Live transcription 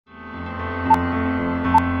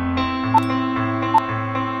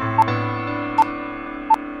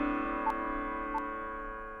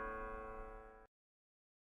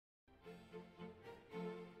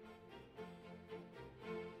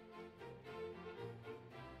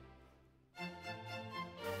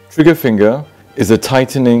Trigger finger is a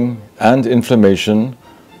tightening and inflammation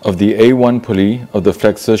of the A1 pulley of the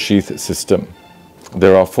flexor sheath system.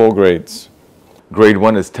 There are 4 grades. Grade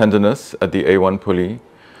 1 is tenderness at the A1 pulley.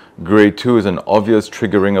 Grade 2 is an obvious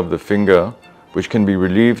triggering of the finger, which can be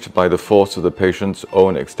relieved by the force of the patient's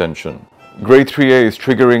own extension. Grade 3A is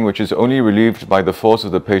triggering which is only relieved by the force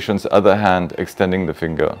of the patient's other hand extending the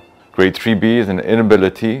finger. Grade 3B is an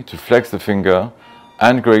inability to flex the finger,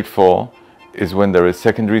 and grade 4 is when there is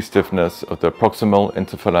secondary stiffness of the proximal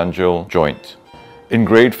interphalangeal joint. In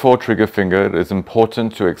grade 4 trigger finger, it is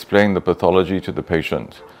important to explain the pathology to the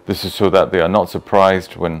patient. This is so that they are not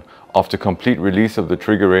surprised when, after complete release of the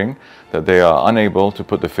triggering, that they are unable to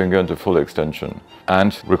put the finger into full extension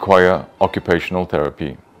and require occupational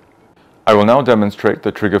therapy. I will now demonstrate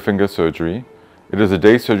the trigger finger surgery. It is a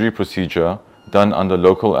day surgery procedure done under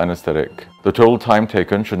local anaesthetic. The total time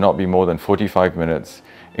taken should not be more than 45 minutes,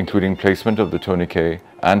 including placement of the tourniquet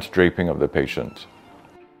and draping of the patient.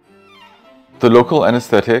 The local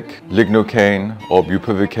anaesthetic, lignocaine or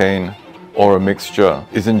bupivacaine or a mixture,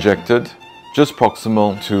 is injected just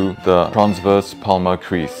proximal to the transverse palmar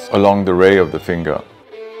crease along the ray of the finger.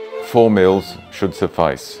 4 mils should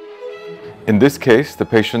suffice. In this case, the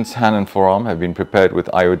patient's hand and forearm have been prepared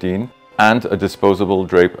with iodine and a disposable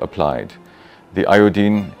drape applied. The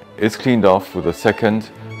iodine is cleaned off with a second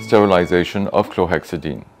sterilisation of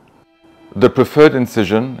chlorhexidine. The preferred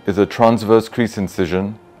incision is a transverse crease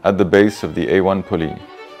incision at the base of the A1 pulley.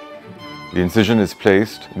 The incision is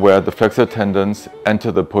placed where the flexor tendons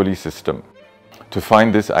enter the pulley system. To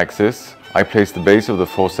find this axis, I place the base of the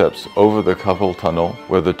forceps over the carpal tunnel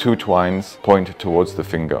where the 2 twines point towards the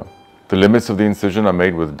finger. The limits of the incision are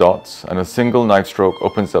made with dots, and a single knife stroke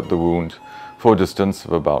opens up the wound for a distance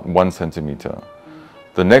of about 1 centimeter.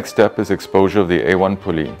 The next step is exposure of the A1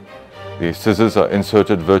 pulley. The scissors are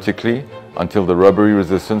inserted vertically until the rubbery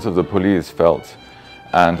resistance of the pulley is felt,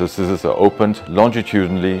 and the scissors are opened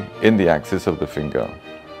longitudinally in the axis of the finger.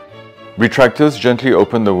 Retractors gently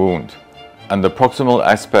open the wound, and the proximal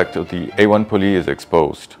aspect of the A1 pulley is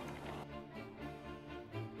exposed.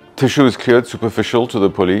 Tissue is cleared superficial to the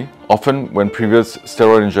pulley. Often, when previous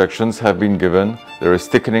steroid injections have been given, there is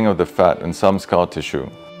thickening of the fat and some scar tissue.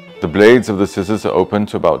 The blades of the scissors are opened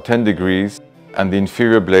to about 10 degrees, and the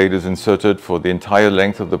inferior blade is inserted for the entire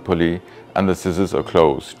length of the pulley, and the scissors are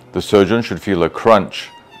closed. The surgeon should feel a crunch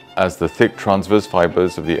as the thick transverse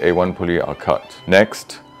fibers of the A1 pulley are cut.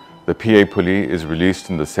 Next, the PA pulley is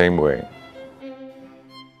released in the same way.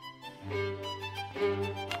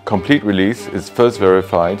 Complete release is first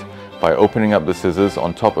verified by opening up the scissors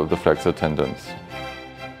on top of the flexor tendons.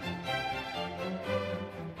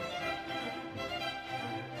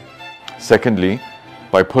 Secondly,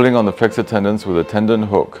 by pulling on the flexor tendons with a tendon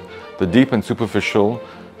hook, the deep and superficial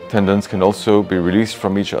tendons can also be released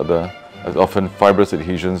from each other, as often fibrous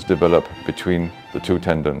adhesions develop between the 2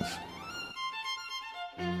 tendons.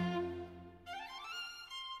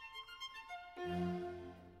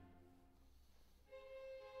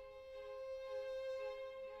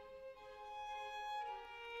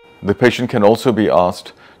 The patient can also be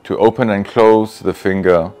asked to open and close the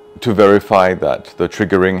finger to verify that the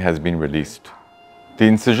triggering has been released. The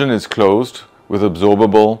incision is closed with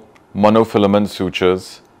absorbable monofilament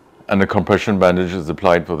sutures, and a compression bandage is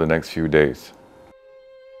applied for the next few days.